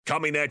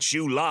Coming at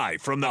you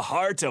live from the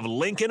heart of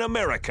Lincoln,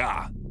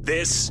 America.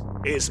 This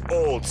is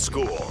Old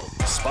School.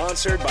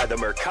 Sponsored by the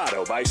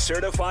Mercado by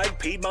Certified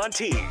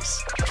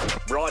Piedmontese.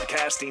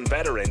 Broadcasting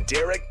veteran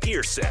Derek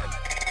Pearson.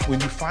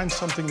 When you find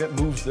something that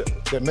moves them,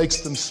 that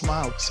makes them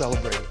smile,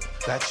 celebrate it.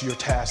 That's your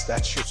task.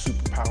 That's your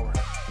superpower.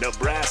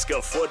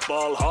 Nebraska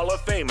Football Hall of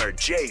Famer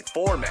Jay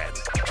Foreman.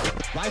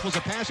 Rifles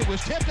a pass. It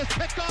was tipped. It's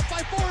picked off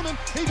by Foreman.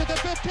 He's at the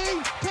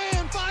 15,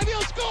 10, 5.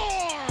 He'll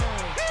score!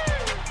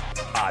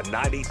 On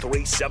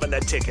 93.7 The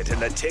Ticket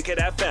and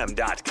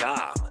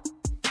theticketfm.com.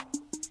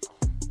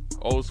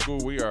 Old School,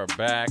 we are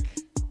back.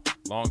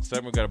 Long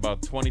segment. We got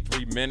about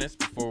 23 minutes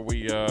before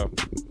we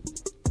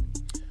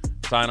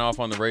sign off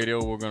on the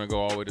radio. We're going to go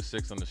all the way to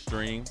 6 on the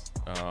stream.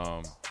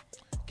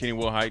 Kenny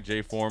Wilhite,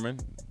 Jay Foreman.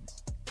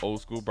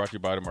 Old School brought to you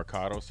by the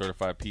Mercado,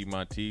 Certified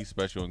Piedmontese,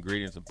 Special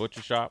Ingredients and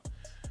Butcher Shop.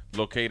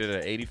 Located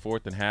at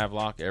 84th and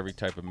Havelock. Every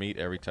type of meat,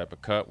 every type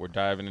of cut. We're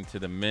diving into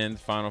the men's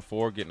Final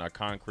Four, getting our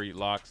concrete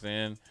locks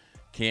in.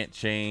 Can't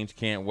change,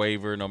 can't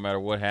waver, no matter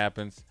what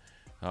happens.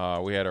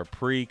 We had our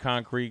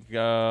pre-concrete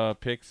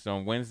picks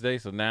on Wednesday,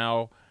 so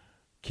now,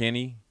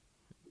 Kenny,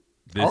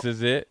 this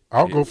is it.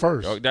 I'll go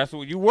first. Oh, that's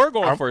what you were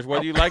going first,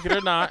 whether you like it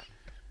or not.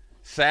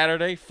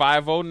 Saturday,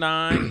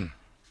 5:09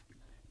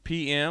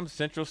 p.m.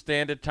 Central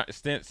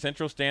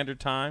Standard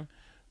Time.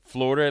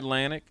 Florida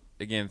Atlantic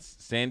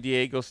against San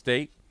Diego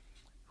State.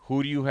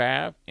 Who do you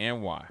have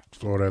and why?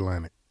 Florida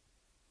Atlantic.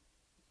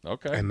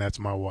 Okay, and that's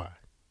my why.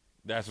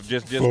 That's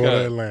just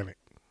Florida Atlantic.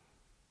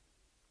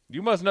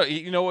 You must know.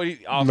 You know what?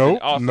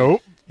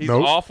 Nope. He's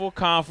awful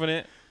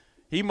confident.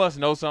 He must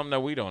know something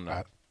that we don't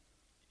know.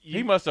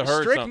 He must have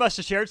heard Strick something. must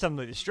have shared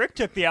something. Strick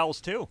took the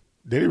Owls, too.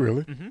 Did he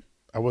really? Mm-hmm.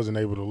 I wasn't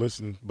able to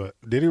listen, but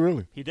did he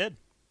really? He did.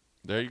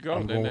 There you go.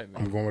 I'm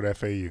going with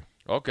FAU.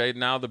 Okay,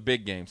 now the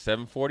big game,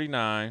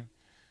 7:49.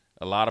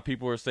 A lot of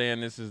people are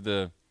saying this is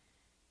the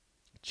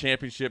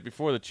championship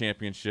before the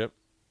championship.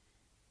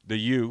 The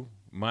U,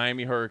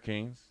 Miami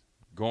Hurricanes,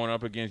 going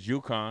up against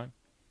UConn.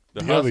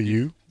 The other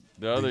U.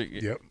 The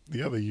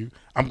other U.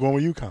 I'm going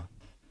with UConn.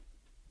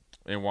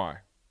 And why?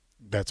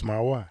 That's my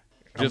why.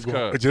 Just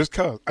because. Just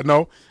because.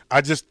 No,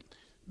 I just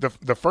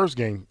the first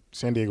game,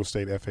 San Diego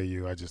State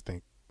FAU. I just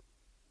think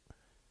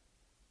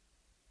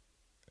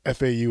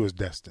FAU is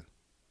destined.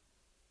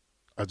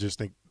 I just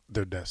think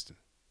they're destined.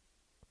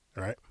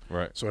 Right.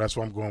 Right. So that's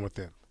why I'm going with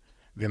them.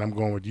 Then I'm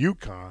going with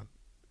UConn.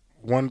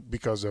 One,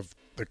 because of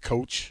the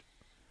coach.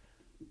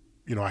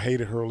 You know, I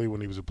hated Hurley when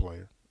he was a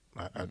player.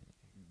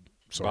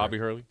 Sorry. Bobby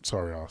Hurley?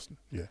 Sorry, Austin.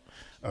 Yeah.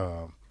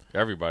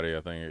 Everybody,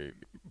 I think.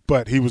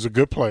 But he was a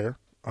good player.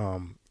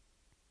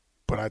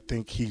 But I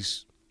think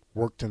he's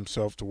worked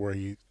himself to where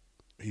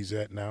he's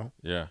at now.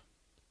 Yeah.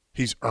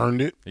 He's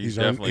earned it. He's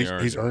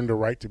earned the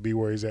right to be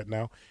where he's at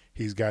now.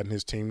 He's gotten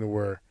his team to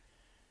where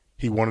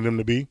he wanted them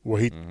to be,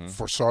 where he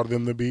foresaw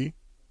them to be.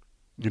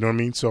 You know what I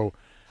mean? So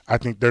I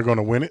think they're going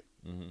to win it.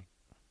 Mm-hmm.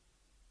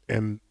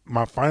 And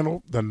my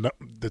final,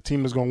 the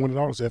team that's going to win it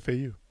all is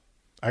FAU.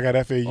 I got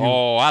FAU.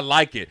 Oh, I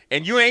like it.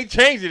 And you ain't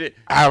changing it.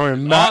 I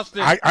am not.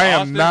 I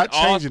am not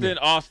changing it.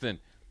 Austin.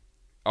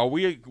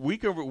 We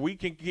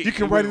can you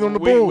can write it on the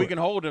board. We can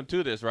hold him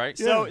to this, right?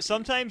 So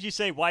sometimes you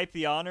say wipe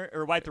the honor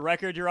or wipe the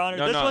record, Your Honor.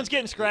 This one's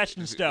getting scratched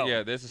in stone.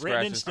 Yeah, this is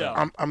written scratched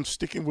in stone. I'm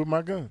sticking with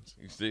my guns.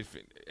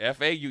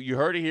 FAU, you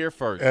heard it here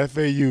first.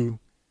 FAU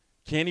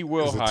Kenny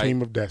Wilhite is a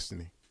team of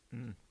destiny.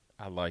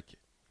 I like it.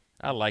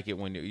 I like it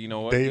when you know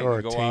what they are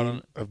a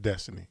team of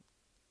destiny.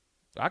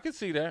 I can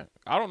see that.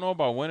 I don't know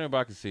about winning, but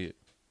I can see it.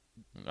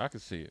 I can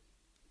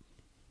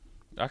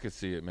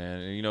see it,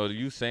 man. And, you know,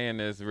 you saying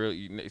this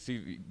really.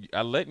 See,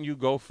 I letting you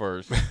go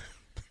first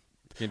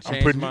can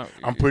change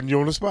I'm putting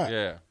you on the spot.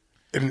 Yeah,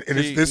 and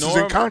this is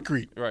in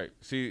concrete, right?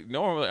 See,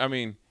 normally, I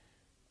mean,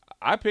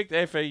 I picked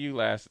FAU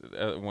last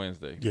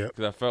Wednesday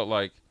because I felt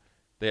like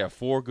they have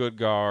 4 good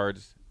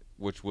guards,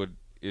 which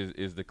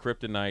is the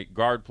kryptonite.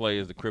 Guard play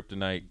is the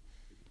kryptonite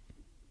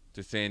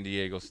to San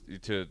Diego,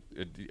 to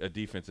a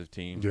defensive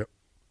team. Yep.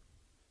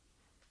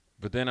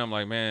 But then I'm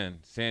like, man,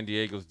 San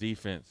Diego's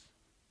defense.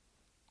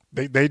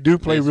 They do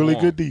play really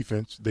good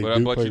defense. They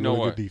do play you know really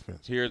what? good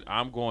defense. Here,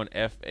 I'm going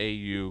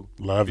FAU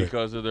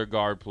because of their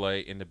guard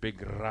play and the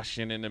big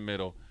Russian in the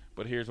middle.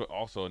 But here's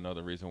also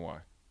another reason why.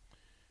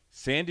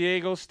 San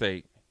Diego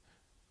State,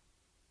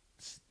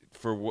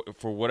 for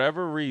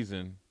whatever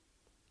reason,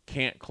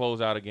 can't close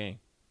out a game.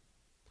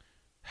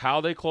 How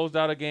they closed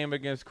out a game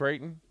against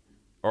Creighton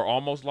or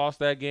almost lost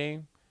that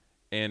game,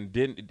 and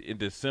didn't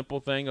the simple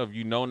thing of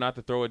not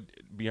to throw it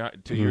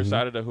behind to your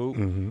side of the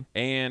hoop,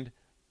 and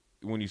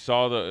when you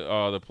saw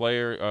the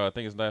player, I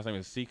think his last name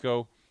is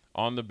Seco,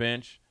 on the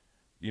bench,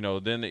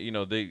 then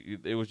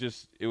it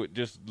would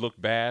just look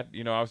bad.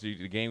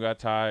 Obviously the game got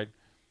tied,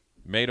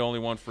 made only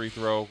one free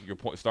throw. Your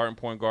starting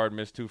point guard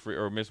missed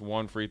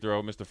one free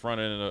throw, missed the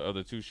front end of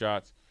the 2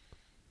 shots,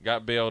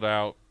 got bailed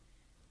out.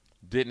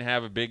 Didn't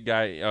have a big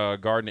guy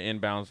guarding the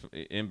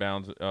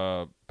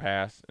inbounds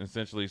pass,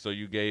 essentially. So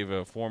you gave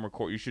a former –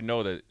 you should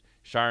know that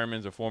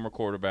Shireman's a former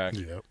quarterback.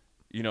 Yep.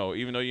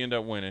 Even though you end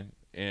up winning,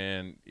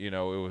 and it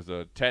was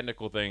a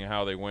technical thing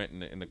how they went,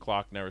 and the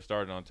clock never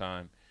started on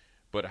time,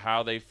 but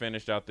how they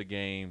finished out the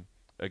game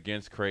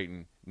against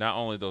Creighton, not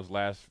only those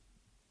last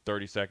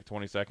 30 seconds,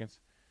 20 seconds,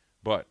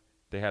 but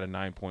they had a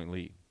 9-point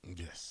lead.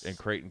 Yes. And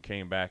Creighton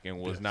came back and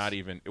was not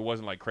even – it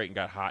wasn't like Creighton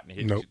got hot and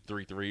hit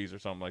 3 threes or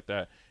something like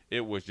that.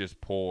 It was just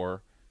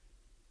poor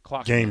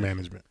clock game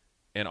management.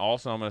 And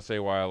also I'm going to say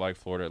why I like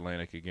Florida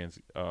Atlantic against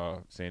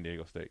San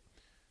Diego State.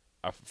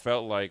 I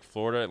felt like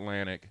Florida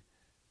Atlantic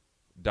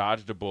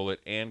dodged a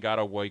bullet and got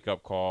a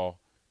wake-up call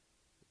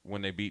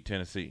when they beat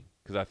Tennessee,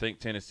 because I think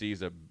Tennessee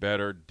is a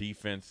better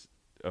defensive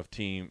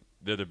team.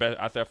 They're the best.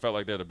 I felt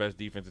like they're the best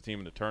defensive team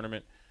in the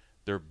tournament.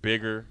 They're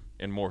bigger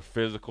and more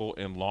physical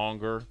and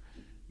longer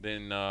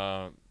than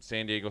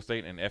San Diego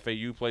State, and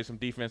FAU play some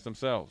defense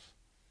themselves,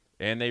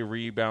 and they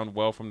rebound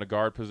well from the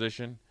guard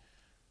position.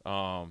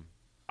 I'm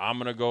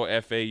going to go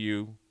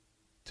FAU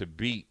to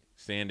beat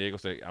San Diego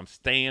State. I'm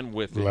staying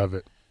with it. Love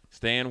it.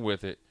 Staying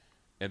with it.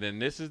 And then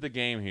this is the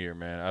game here,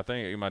 man. I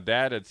think my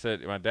dad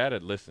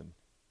had listened.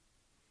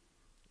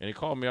 And he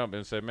called me up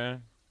and said,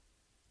 man,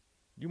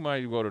 you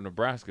might go to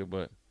Nebraska,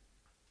 but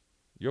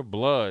your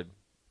blood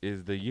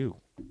is the U.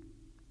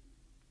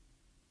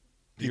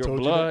 Your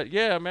blood,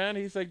 yeah, man.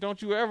 He's like, don't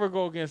you ever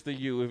go against the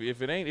U. If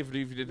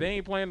they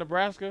ain't playing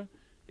Nebraska,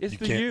 it's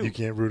the U. You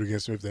can't root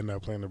against them if they're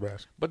not playing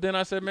Nebraska. But then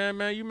I said, man,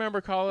 you remember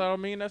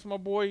Colorado? That's my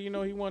boy. He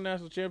won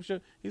national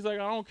championship. He's like,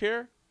 I don't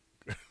care.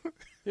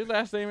 His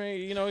last name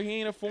ain't, he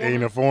ain't a foreman.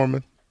 Ain't a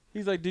foreman.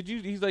 He's like, did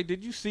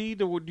you see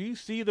the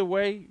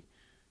way?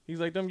 He's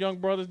like, them young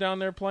brothers down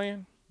there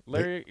playing,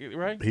 Larry,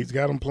 right? He's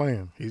got them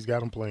playing.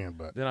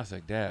 But then I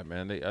said, Dad,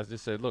 man, I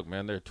just said, look,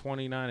 man, they're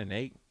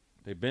 29-8.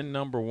 They've been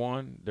number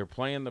one. They're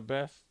playing the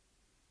best.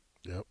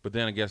 Yep. But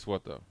then guess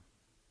what though?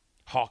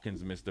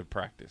 Hawkins missed the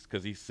practice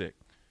because he's sick.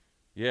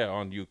 Yeah,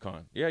 on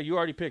UConn. Yeah, you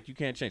already picked. You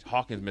can't change.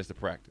 Hawkins missed the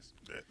practice.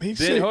 He's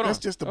sick. That's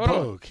just a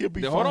bug. He'll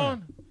be fine. Hold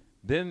on.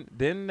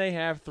 Then they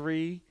have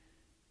 3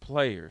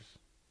 players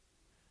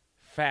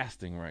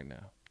fasting right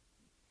now.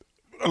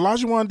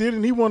 Olajuwon did,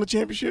 and he won the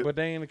championship. But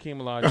they ain't Akeem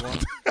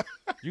Olajuwon.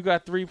 You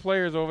got 3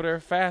 players over there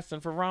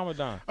fasting for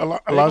Ramadan.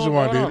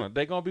 Olajuwon did it.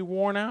 They're going to be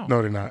worn out.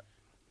 No, they're not.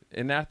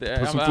 And after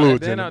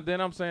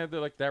then I'm saying that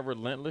like that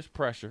relentless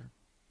pressure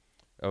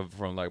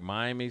from like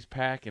Miami's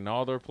pack and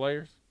all their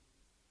players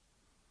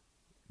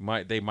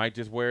might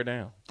just wear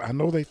down. I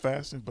know they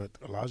fasting, but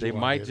Olajuwon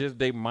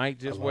they might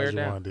just wear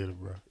down. Olajuwon did it,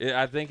 bro.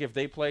 I think if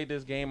they played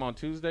this game on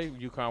Tuesday,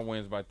 UConn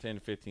wins by 10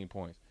 to 15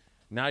 points.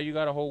 Now you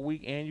got a whole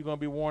week and you're gonna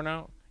be worn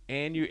out,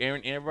 and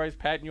everybody's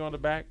patting you on the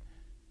back.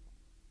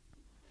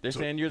 They're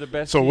saying you're the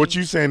best. So team. what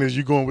you saying is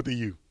you going with the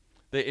U?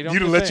 He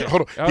didn't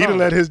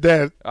let his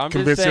dad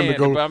convince him to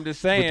go. But I'm just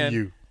saying, with the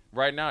U.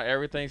 Right now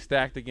everything's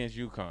stacked against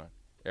UConn.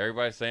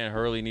 Everybody's saying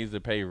Hurley needs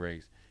a pay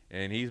raise,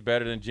 and he's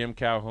better than Jim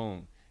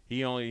Calhoun. He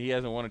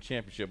hasn't won a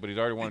championship, but he's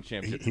already won a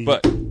championship.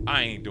 But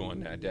I ain't doing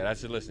that, Dad. I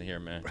said, listen here,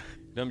 man.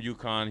 Them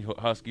UConn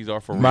Huskies are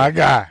for real. My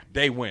guy.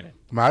 They winning.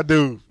 My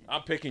dude.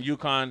 I'm picking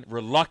UConn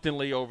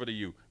reluctantly over the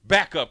U.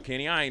 Back up,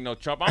 Kenny. I ain't no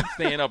chump. I'm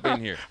staying up in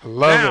here.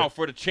 Now,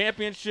 for the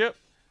championship,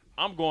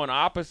 I'm going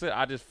opposite.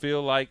 I just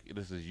feel like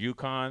this is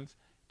UConn's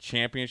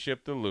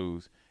championship to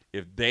lose.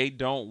 If they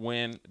don't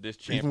win this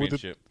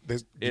championship, you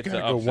got to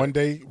go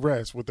one-day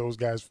rest with those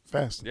guys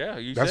fasting.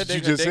 Yeah, That's what you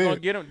just said. Gonna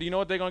get them. Do you know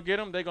what they're going to get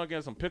them? They're going to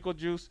get some pickle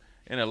juice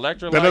and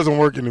electrolytes. That doesn't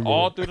work anymore.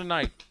 All through the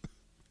night.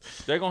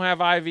 They're going to have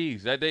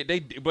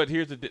IVs. But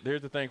here's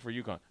the thing for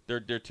UConn. They're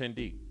 10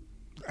 deep.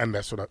 And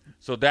that's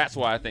So that's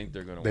why I think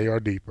they're going to win. They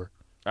are deeper.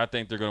 I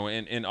think they're going to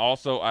win. And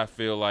also I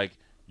feel like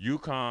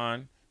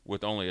UConn,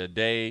 with only a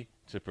day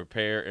to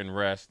prepare and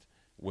rest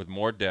with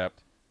more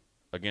depth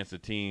against a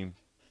team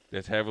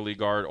that's heavily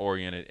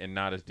guard-oriented and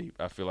not as deep,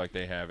 I feel like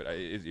they have it.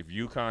 If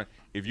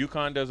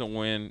UConn doesn't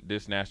win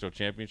this national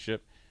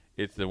championship,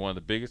 it's one of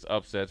the biggest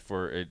upsets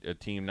for a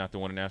team not to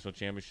win a national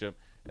championship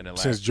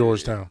since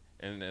Georgetown.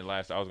 And the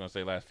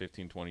last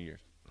 15, 20 years.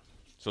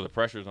 So the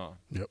pressure's on.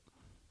 Yep.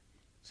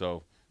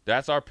 So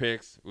that's our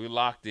picks. We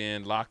locked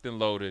and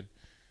loaded.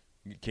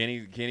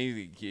 Kenny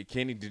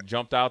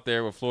jumped out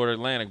there with Florida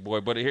Atlantic,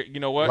 boy. But here, you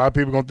know what? A lot of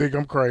people gonna think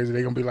I'm crazy.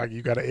 They're gonna be like,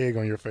 "You got an egg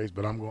on your face,"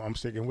 but I'm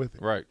sticking with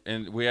it. Right.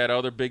 And we had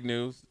other big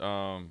news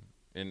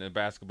in the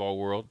basketball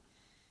world.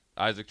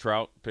 Isaac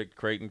Trout picked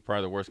Creighton,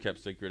 probably the worst kept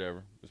secret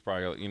ever. It's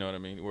probably, you know what I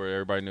mean, where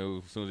everybody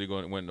knew as soon as he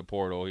went in the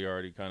portal, he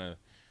already kind of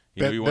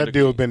that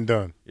deal had been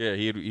done. Yeah,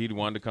 he'd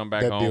wanted to come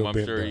back home.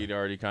 I'm sure he'd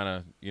already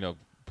kind of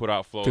put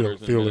out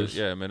floaters. Feelers.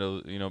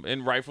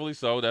 And rightfully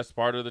so. That's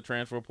part of the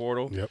transfer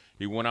portal. Yep.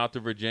 He went out to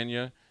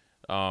Virginia.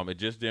 It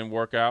just didn't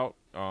work out.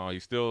 He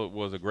still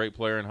was a great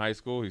player in high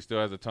school. He still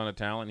has a ton of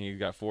talent. He's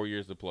got 4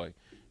 years to play.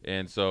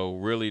 And so,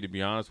 really, to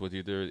be honest with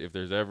you, if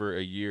there's ever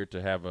a year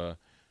to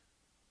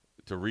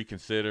to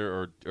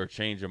reconsider or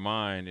change your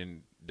mind,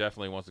 and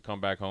definitely wants to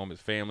come back home. His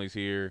family's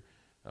here.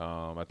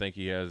 I think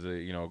he has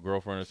a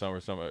girlfriend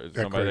or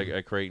somebody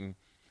at Creighton.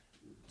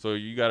 So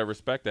you got to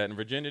respect that, and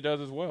Virginia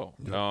does as well.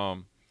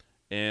 Yep.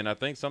 And I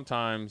think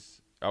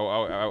sometimes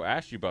I'll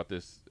ask you about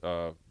this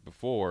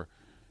before,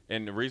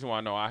 and the reason why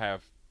I know I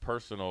have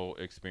personal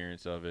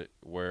experience of it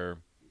where,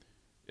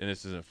 and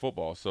this isn't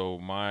football, so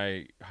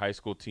my high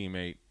school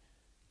teammate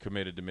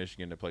committed to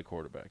Michigan to play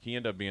quarterback. He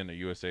ended up being the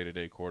USA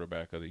Today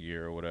quarterback of the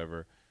year or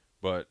whatever,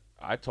 but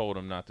I told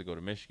him not to go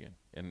to Michigan.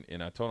 And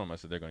I told him, I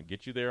said, they're going to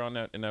get you there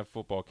in that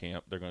football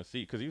camp. They're going to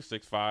see, because he was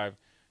 6'5",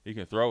 he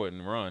can throw it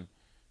and run,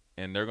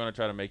 and they're going to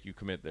try to make you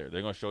commit there.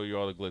 They're going to show you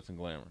all the glitz and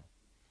glamour.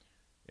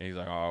 And he's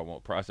like, oh, I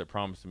won't. I said,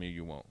 promise me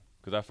you won't.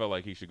 Because I felt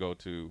like he should go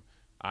to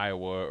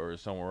Iowa or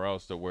somewhere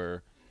else to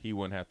where he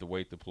wouldn't have to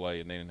wait to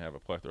play, and they didn't have a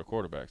plethora of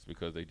quarterbacks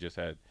because they just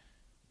had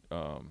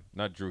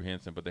not Drew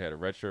Henson, but they had a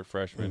redshirt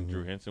freshman.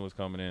 Drew Henson was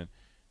coming in,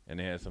 and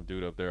they had some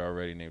dude up there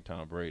already named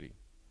Tom Brady.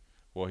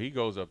 Well, he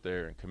goes up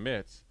there and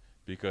commits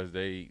because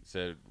they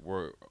said,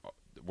 we're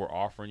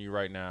offering you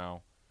right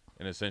now,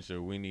 and essentially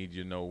we need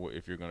you to know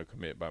if you're going to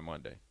commit by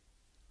Monday.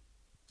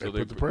 So they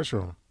put the pressure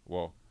on him.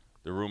 Well,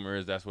 the rumor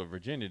is that's what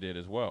Virginia did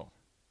as well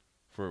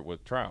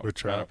with Trout. With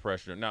Trout. Kind of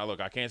pressure. Now,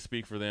 look, I can't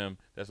speak for them.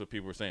 That's what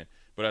people were saying.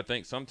 But I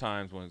think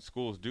sometimes when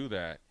schools do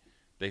that,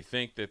 they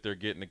think that they're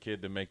getting the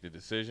kid to make the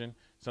decision.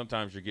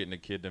 Sometimes you're getting the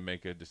kid to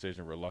make a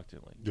decision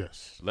reluctantly.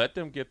 Yes. Let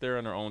them get there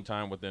in their own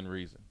time within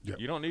reason. Yep.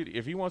 You don't need –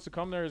 if he wants to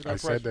come there, he's going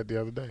to pressure. I said that the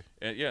other day.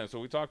 And yeah, so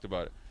we talked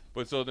about it.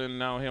 But so then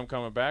now him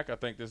coming back, I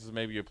think this is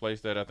maybe a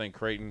place that I think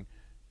Creighton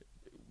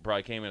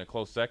probably came in a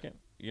close second,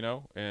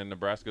 and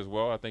Nebraska as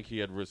well. I think he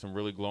had some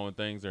really glowing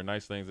things. There are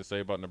nice things to say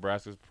about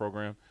Nebraska's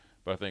program,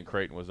 but I think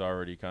Creighton was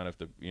already kind of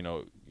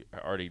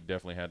already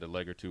definitely had the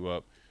leg or two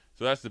up.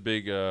 So that's the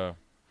big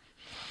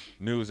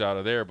news out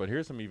of there. But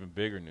here's some even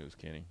bigger news,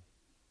 Kenny.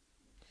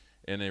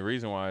 And the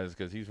reason why is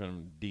because he's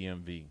from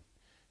DMV.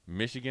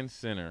 Michigan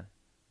center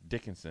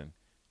Dickinson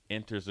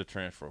enters the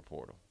transfer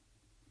portal.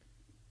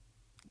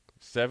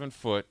 7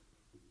 foot.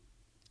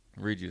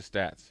 Read you the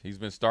stats. He's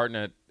been starting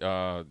at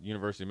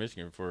University of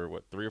Michigan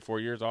for, 3 or 4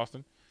 years,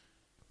 Austin?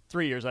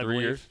 3 years, I believe.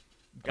 3 years.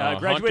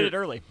 Graduated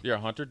early. Yeah,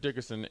 Hunter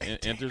Dickinson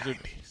enters it.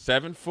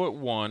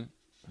 7'1",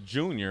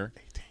 junior.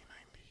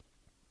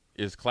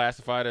 1890. Is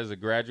classified as a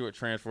graduate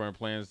transfer and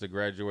plans to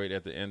graduate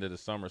at the end of the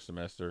summer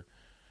semester.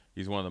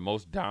 He's one of the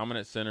most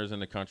dominant centers in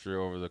the country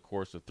over the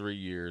course of 3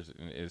 years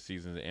in his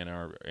seasons in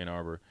Ann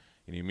Arbor,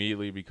 and he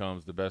immediately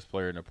becomes the best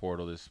player in the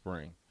portal this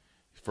spring.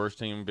 First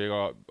team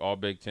all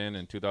Big Ten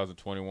in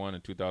 2021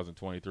 and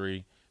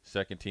 2023.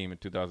 Second team in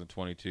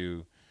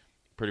 2022.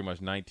 Pretty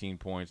much 19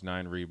 points,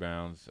 9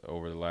 rebounds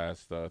over the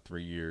last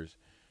 3 years.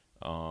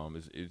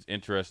 It's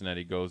interesting that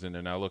he goes in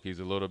there. Now, look, he's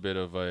a little bit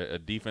of a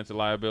defensive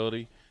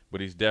liability,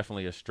 but he's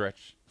definitely a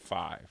stretch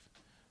 5.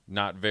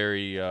 Not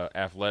very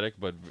athletic,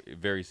 but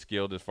very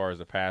skilled as far as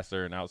a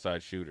passer and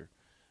outside shooter.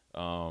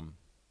 Now,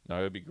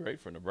 it would be great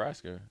for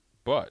Nebraska,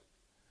 but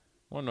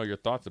I want to know your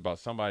thoughts about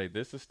somebody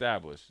this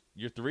established.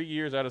 You're 3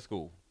 years out of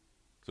school.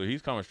 So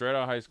he's coming straight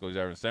out of high school. He's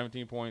averaging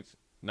 17 points,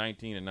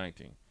 19 and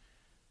 19.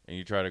 And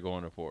you try to go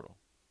in the portal.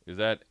 Is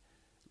that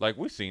 – like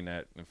we've seen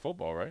that in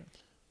football, right?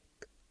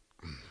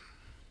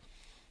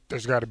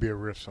 There's got to be a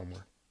rift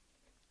somewhere.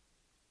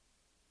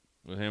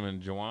 With him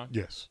and Juwan?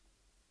 Yes.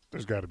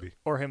 There's got to be.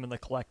 Or him in the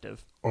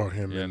collective. Or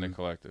him in the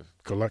collective.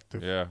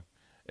 Collective. Yeah.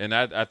 And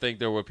I think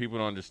there were people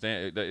don't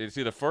understand.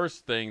 See, the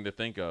first thing to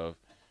think of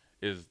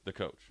is the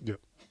coach. Yep.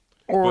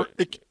 Or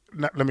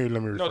let me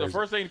rephrase. No, the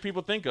first thing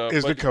people think of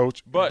is the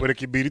coach, but it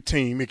could be the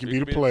team, it could be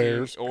the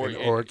players,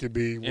 or it could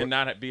be and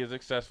not be as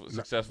successful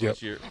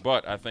this year.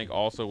 But I think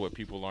also what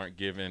people aren't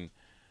given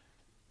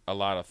a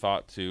lot of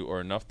thought to or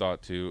enough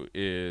thought to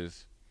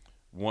is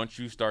once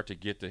you start to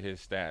get to his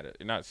status,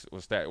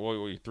 well,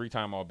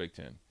 3-time All Big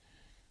Ten,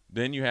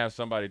 then you have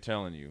somebody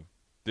telling you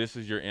this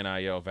is your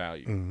NIL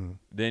value. Mm-hmm.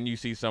 Then you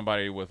see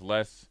somebody with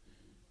less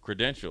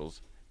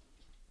credentials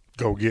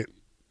go get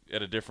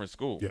at a different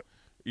school. Yep.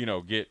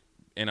 Get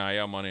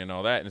NIL money and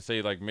all that, and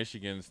say like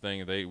Michigan's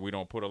thing, we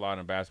don't put a lot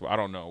in basketball. I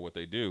don't know what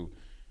they do.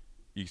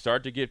 You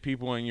start to get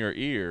people in your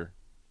ear.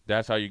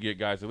 That's how you get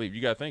guys to leave.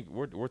 You got to think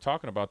we're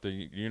talking about the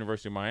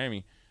University of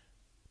Miami.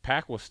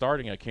 Pack was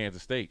starting at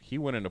Kansas State. He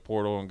went in the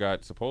portal and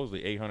got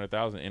supposedly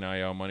 $800,000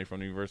 NIL money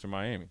from the University of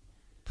Miami.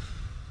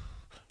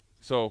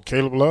 So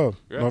Caleb Love,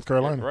 North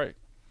Carolina, right?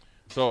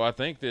 So I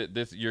think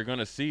that you're going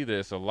to see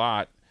this a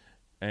lot,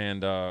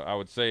 and I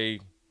would say.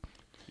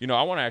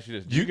 I want to ask you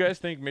this. Do you guys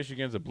think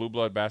Michigan's a blue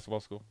blood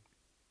basketball school?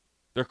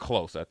 They're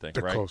close, I think,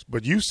 they're right? Close.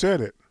 But you said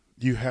it.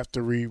 You have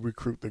to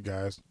recruit the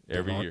guys.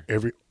 Every year.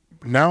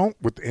 Now,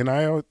 with the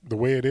NIL, the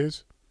way it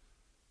is,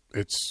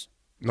 it's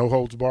no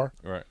holds bar.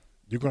 Right.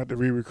 You're going to have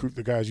to recruit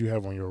the guys you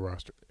have on your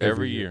roster.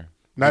 Every year.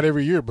 Not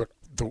every year, but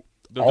throughout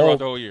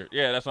the whole year.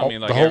 Yeah, that's what I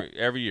mean. Like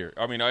every year.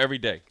 I mean, every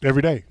day.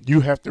 Every day.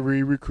 You have to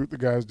recruit the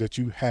guys that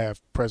you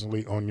have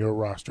presently on your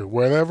roster,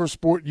 whatever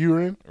sport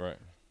you're in. Right.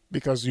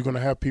 Because you're going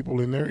to have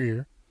people in their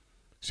ear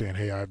saying,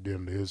 hey, I've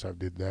done this, I've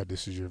did that,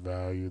 this is your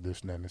value,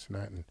 this and that, this and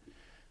that.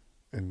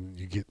 And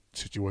you get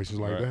situations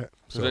like that.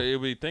 So it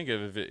would think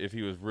if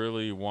he was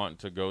really wanting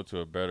to go to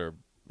a better,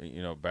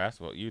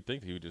 basketball, you'd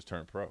think he would just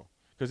turn pro.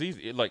 Because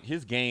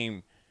his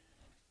game,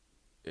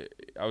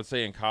 I would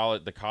say in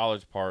college,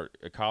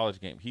 a college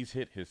game, he's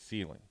hit his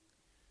ceiling.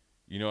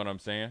 You know what I'm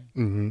saying?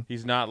 Mm-hmm.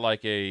 He's not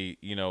like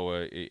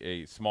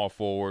a small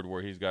forward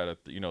where he's got a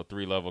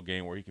 3-level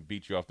game where he can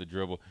beat you off the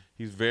dribble.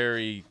 He's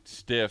very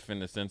stiff in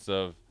the sense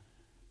of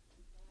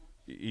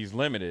he's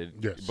limited,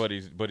 yes. but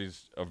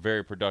he's a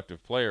very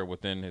productive player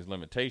within his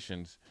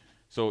limitations.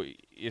 So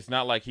it's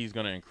not like he's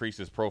going to increase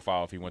his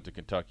profile if he went to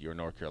Kentucky or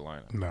North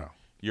Carolina. No.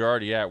 You're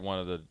already at one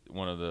of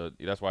the.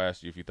 That's why I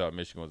asked you if you thought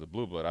Michigan was a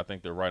blue blood. I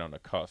think they're right on the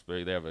cusp.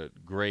 They have a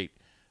great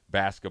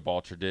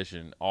basketball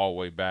tradition all the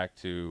way back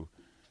to,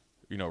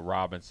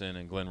 Robinson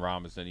and Glenn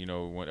Robinson,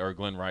 or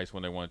Glenn Rice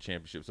when they won a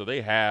championship. So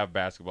they have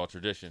basketball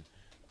tradition.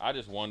 I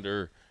just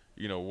wonder,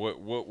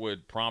 what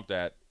would prompt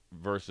that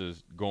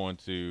versus going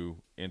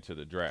into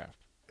the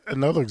draft.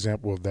 Another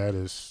example of that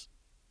is,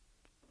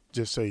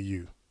 just say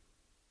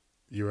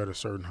you're at a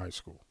certain high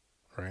school,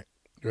 right?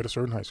 You're at a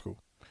certain high school.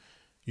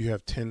 You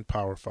have 10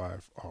 Power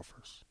 5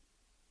 offers.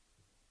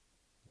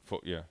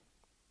 Yeah.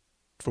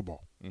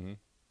 Football. Mm-hmm.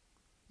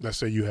 Let's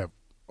say you have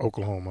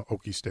Oklahoma,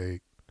 Okie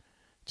State,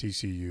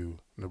 TCU,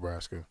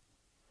 Nebraska.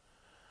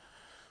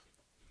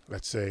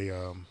 Let's say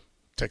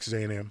Texas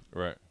A&M.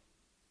 Right.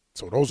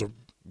 So those are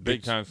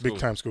big time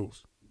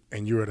schools.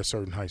 And you're at a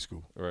certain high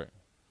school. Right.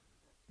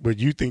 But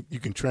you think you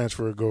can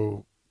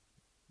go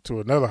to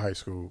another high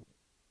school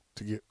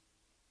to get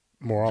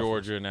more offers.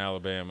 Georgia and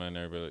Alabama and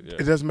everybody. Yeah.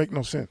 It doesn't make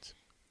no sense.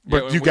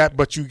 But you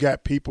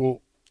got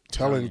people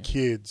telling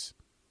kids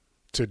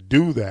to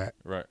do that.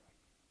 Right.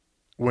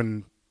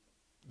 When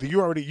you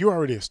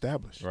already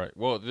established. Right.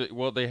 Well,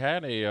 they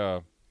had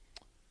a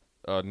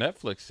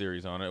Netflix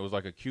series on it. It was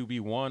like a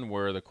QB1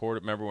 where the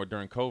court. Remember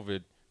during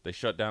COVID they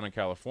shut down in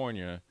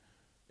California,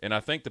 and I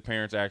think the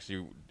parents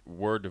actually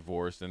were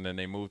divorced, and then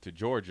they moved to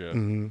Georgia,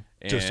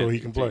 just so he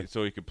can play.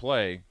 So he could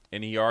play,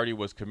 and he already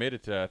was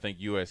committed to I think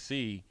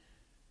USC,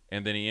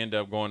 and then he ended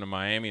up going to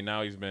Miami. And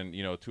now he's been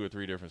 2 or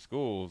 3 different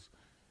schools.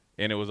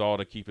 And it was all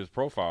to keep his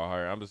profile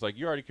higher. I'm just like,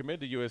 you already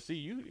committed to USC.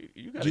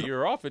 You got a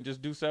year off and just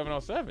do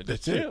 7-on-7.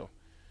 Just chill.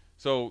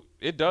 So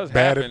it does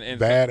happen.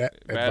 Bad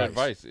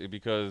advice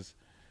because,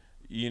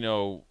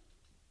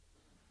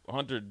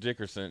 Hunter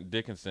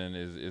Dickinson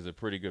is a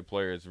pretty good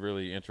player. It's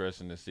really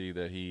interesting to see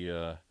that he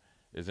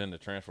is in the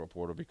transfer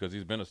portal because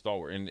he's been a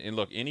stalwart. And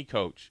look, any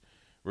coach,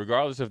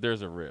 regardless if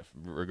there's a rift,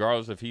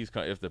 regardless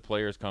if the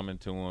player's coming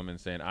to him and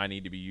saying, I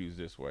need to be used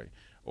this way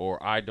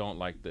or I don't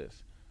like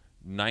this,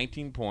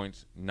 19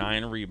 points,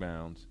 9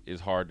 rebounds is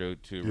hard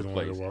to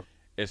replace,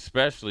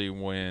 especially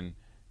when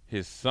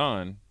his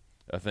son,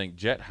 I think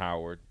Jet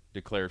Howard,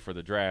 declared for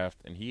the draft,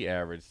 and he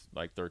averaged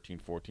like 13,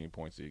 14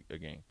 points a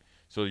game.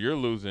 So you're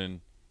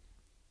losing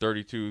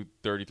 32,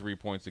 33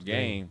 points a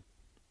game,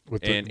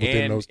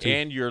 within those two.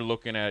 And you're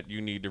looking at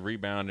you need to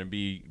rebound and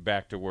be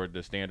back to where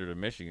the standard of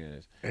Michigan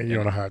is. And you're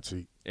on a hot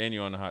seat.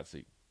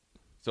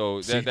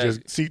 So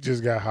seat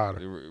just got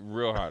hotter,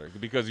 real hotter.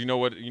 Because you know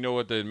what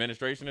the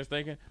administration is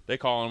thinking? They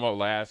call him up,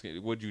 last,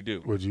 what'd you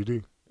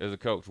do as a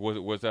coach?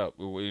 What's up?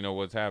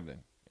 What's happening?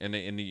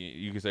 And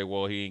you can say,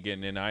 well, he ain't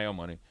getting NIL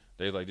money.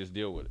 They're like, just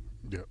deal with it.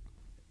 Yep.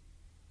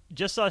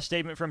 Just saw a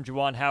statement from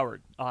Juwan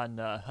Howard on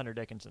Hunter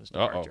Dickinson's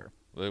departure.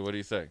 What did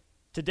he say?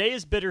 Today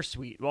is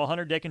bittersweet. While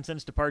Hunter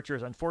Dickinson's departure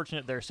is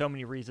unfortunate, there are so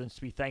many reasons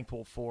to be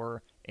thankful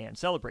for and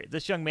celebrate.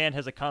 This young man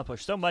has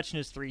accomplished so much in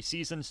his 3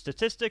 seasons.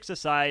 Statistics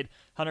aside,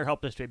 Hunter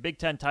helped us to a Big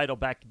Ten title,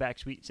 back-to-back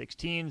Sweet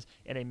 16s,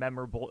 and a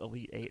memorable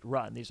Elite 8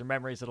 run. These are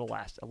memories that will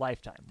last a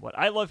lifetime. What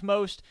I love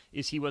most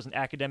is he was an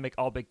academic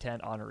All-Big Ten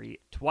honoree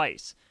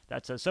twice.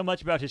 That says so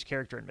much about his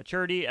character and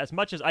maturity. As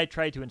much as I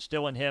tried to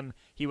instill in him,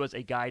 he was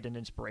a guide and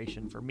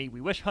inspiration for me.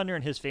 We wish Hunter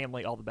and his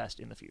family all the best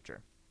in the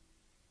future.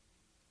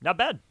 Not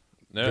bad.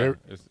 No,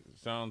 it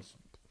sounds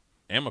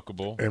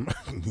amicable.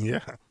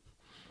 Yeah.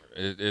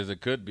 As it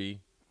could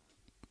be.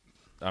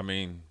 I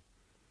mean,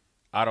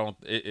 I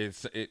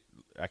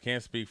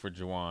can't speak for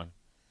Juwan.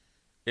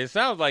 It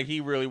sounds like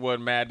he really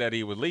wasn't mad that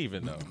he was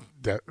leaving,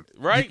 though.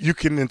 Right? You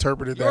can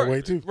interpret it that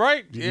way, too.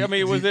 Right?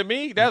 Was it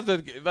me? That's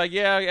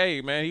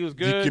hey, man, he was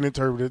good. You can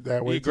interpret it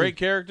that way, He's a great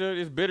character.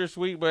 It's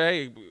bittersweet, but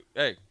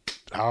hey.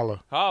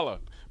 Holla.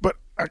 But,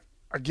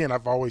 again,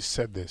 I've always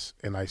said this,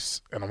 and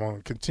I'm going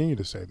to continue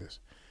to say this.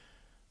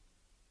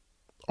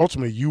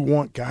 Ultimately, you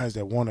want guys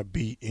that want to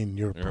be in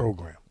your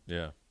program.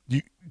 Yeah.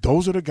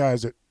 Those are the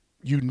guys that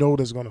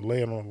that's going to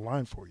lay it on the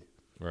line for you.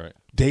 Right.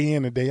 Day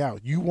in and day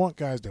out. You want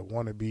guys that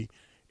want to be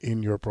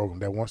in your program,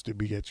 that wants to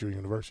be at your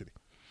university.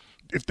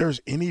 If there's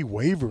any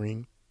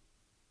wavering,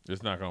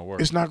 it's not going to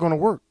work. It's not going to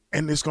work,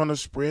 and it's going to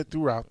spread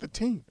throughout the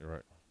team.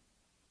 Right.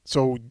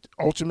 So,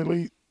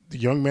 ultimately, the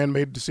young man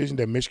made a decision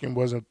that Michigan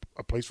wasn't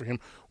a place for him,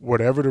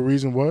 whatever the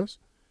reason was.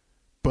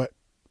 But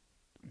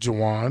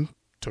Juwan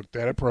took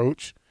that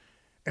approach.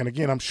 And,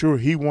 again, I'm sure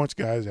he wants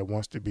guys that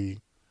wants to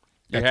be.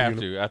 You have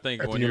to. I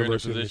think when you're in a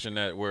position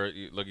that where,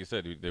 like you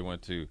said, they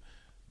went to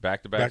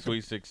back-to-back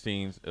Sweet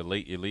 16s,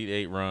 Elite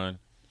 8 run.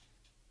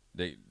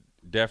 They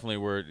definitely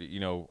were,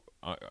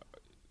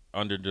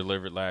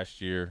 under-delivered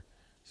last year,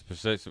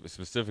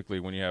 specifically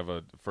when you have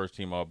a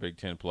first-team All-Big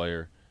Ten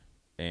player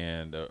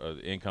and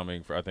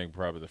incoming for, I think,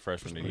 probably the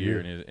freshman of the year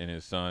and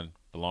his son,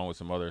 along with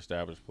some other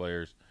established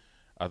players.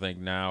 I think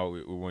now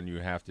when you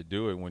have to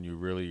do it, when you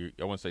really,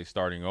 I wouldn't say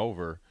starting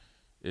over,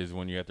 is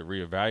when you have to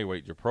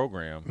reevaluate your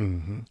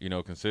program,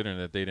 considering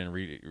that they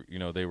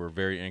didn't they were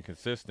very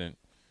inconsistent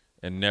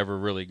and never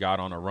really got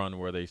on a run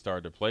where they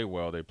started to play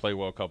well. They play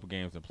well a couple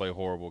games and play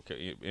horrible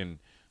and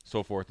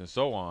so forth and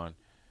so on.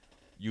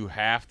 You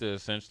have to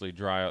essentially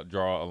draw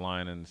a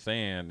line in the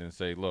sand and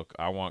say, look,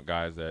 I want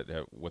guys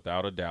that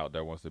without a doubt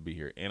that wants to be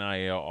here.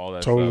 NIL, all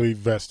that totally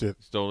stuff. Vested.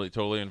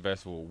 Totally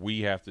invested. What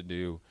we have to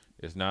do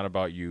is not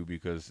about you,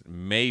 because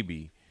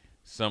maybe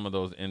some of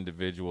those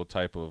individual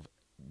type of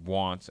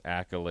wants,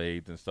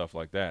 accolades, and stuff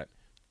like that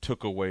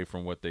took away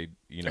from what they,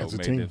 made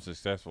them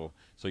successful.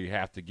 So you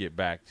have to get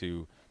back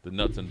to the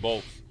nuts and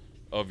bolts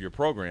of your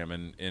program.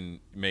 And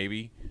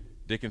maybe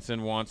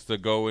Dickinson wants to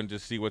go and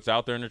just see what's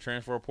out there in the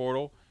transfer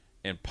portal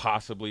and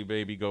possibly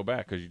maybe go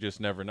back, because you just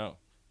never know.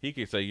 He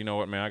could say, you know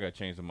what, man, I got to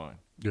change the mind.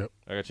 Yep.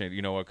 I got to change.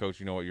 You know what, coach,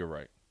 you know what, you're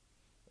right.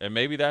 And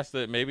maybe that's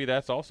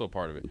also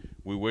part of it.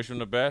 We wish him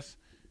the best.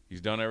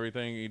 He's done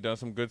everything. He's done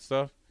some good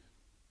stuff.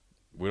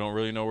 We don't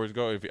really know where he's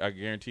going. I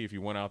guarantee if he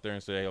went out there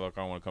and said, hey, look,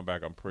 I want to come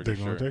back, I'm pretty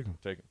sure they're going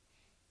to take him.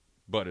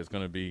 But it's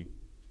going to be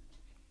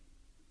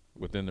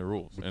within the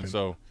rules. And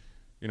so,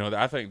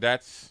 I think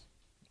that's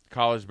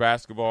college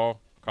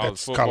basketball,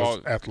 football,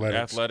 college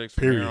athletics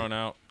from here on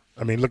out.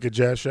 I mean, look at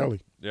Jazz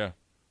Shelley. Yeah.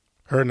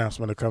 Her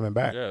announcement of coming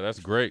back. Yeah, that's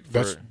great.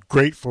 That's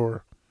great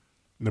for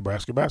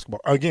Nebraska basketball.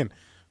 Again,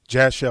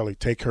 Jazz Shelley,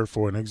 take her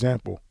for an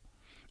example.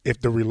 If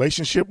the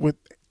relationship with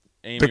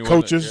Amy the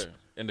coaches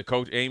and the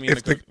coach, Amy,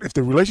 if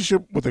the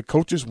relationship with the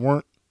coaches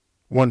weren't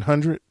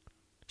 100,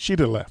 she'd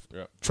have left.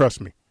 Yeah. Trust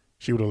me,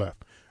 she would have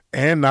left.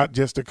 And not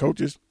just the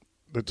coaches,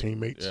 the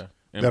teammates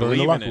that are in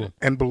the locker room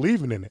and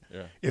believing in it.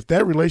 Yeah. If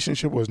that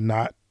relationship was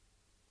not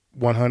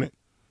 100,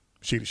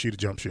 she'd have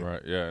jumped ship.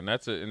 Right. Yeah, and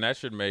that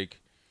should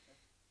make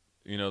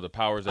the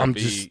powers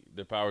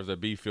that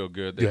be feel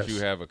good that you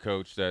have a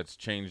coach that's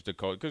changed the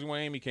culture. Because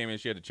when Amy came in,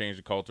 she had to change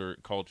the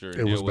culture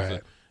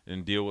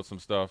and deal with some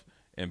stuff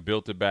and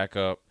built it back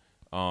up.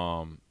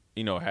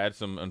 Had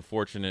some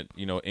unfortunate,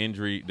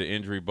 injury. The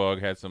injury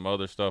bug, had some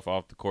other stuff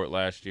off the court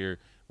last year.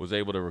 Was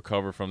able to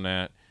recover from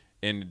that.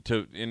 And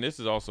this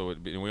is also,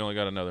 and we only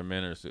got another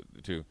minute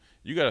or two.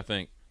 You got to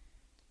think,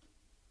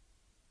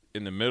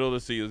 in the middle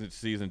of the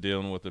season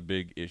dealing with a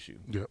big issue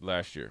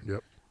last year.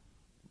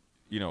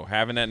 Yep.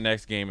 Having that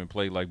next game and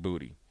play like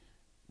booty,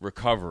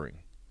 recovering,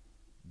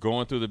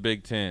 going through the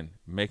Big Ten,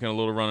 making a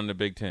little run in the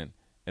Big Ten,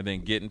 and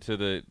then getting to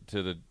the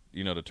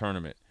the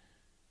tournament.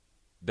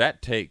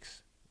 That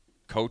takes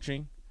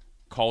coaching,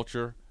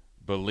 culture,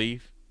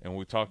 belief, and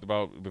we talked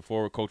about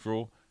before with Coach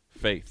Rule,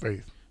 faith.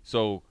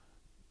 So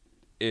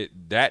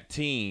that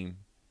team,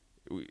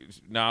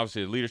 now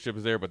obviously the leadership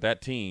is there, but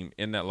that team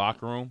in that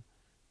locker room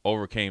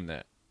overcame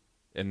that.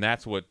 And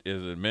that's what,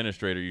 as an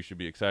administrator, you should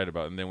be excited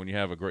about. And then when you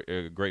have a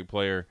great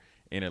player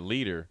and a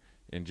leader,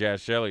 and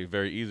Jazz Shelley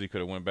very easily could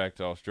have went back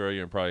to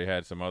Australia and probably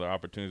had some other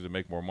opportunities to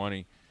make more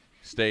money,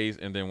 stays,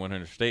 and then when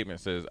her statement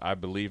says, I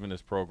believe in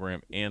this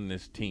program and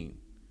this team.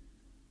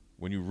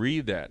 When you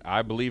read that,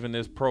 I believe in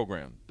this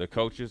program, the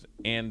coaches,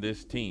 and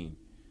this team,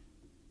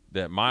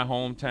 that my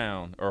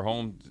hometown or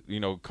home,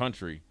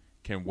 country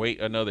can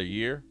wait another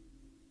year,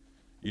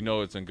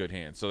 it's in good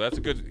hands. So that's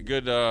a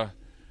good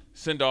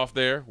send-off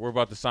there. We're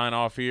about to sign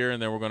off here,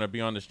 and then we're going to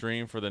be on the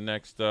stream for the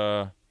next,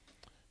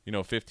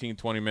 15,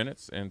 20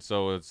 minutes. And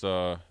so it's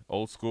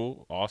Old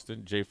School,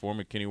 Austin, Jay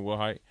Foreman, Kenny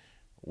Wilhite.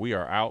 We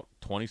are out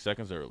 20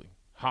 seconds early.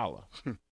 Holla.